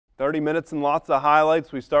30 minutes and lots of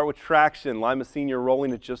highlights. We start with traction. Lima Senior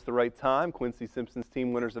rolling at just the right time. Quincy Simpson's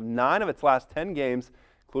team winners of 9 of its last 10 games,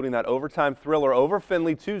 including that overtime thriller over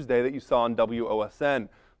Findlay Tuesday that you saw on WOSN.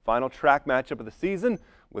 Final track matchup of the season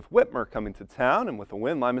with Whitmer coming to town, and with a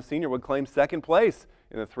win, Lima Senior would claim second place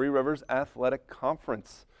in the Three Rivers Athletic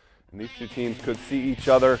Conference. And these two teams could see each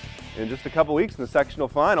other in just a couple weeks in the sectional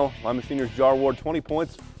final. Lima Senior's Jar Ward 20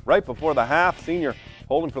 points right before the half. Senior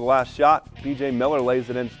holding for the last shot. B.J. Miller lays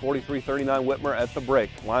it in 43-39 Whitmer at the break.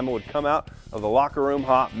 Lima would come out of the locker room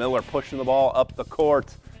hot. Miller pushing the ball up the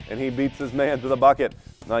court, and he beats his man to the bucket.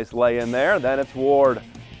 Nice lay in there. Then it's Ward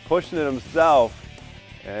pushing it himself.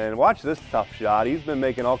 And watch this tough shot. He's been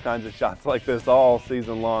making all kinds of shots like this all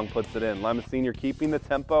season long. Puts it in. Lima Senior keeping the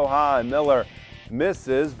tempo high. Miller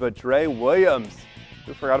misses, but Dre Williams.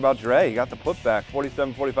 Just forgot about Dre. He got the putback.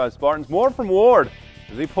 47-45 Spartans. More from Ward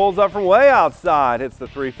as he pulls up from way outside. Hits the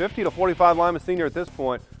 350-45 Lima Senior at this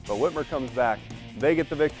point, but Whitmer comes back. They get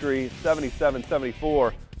the victory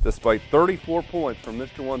 77-74 despite 34 points from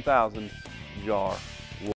Mr. 1000 Jar.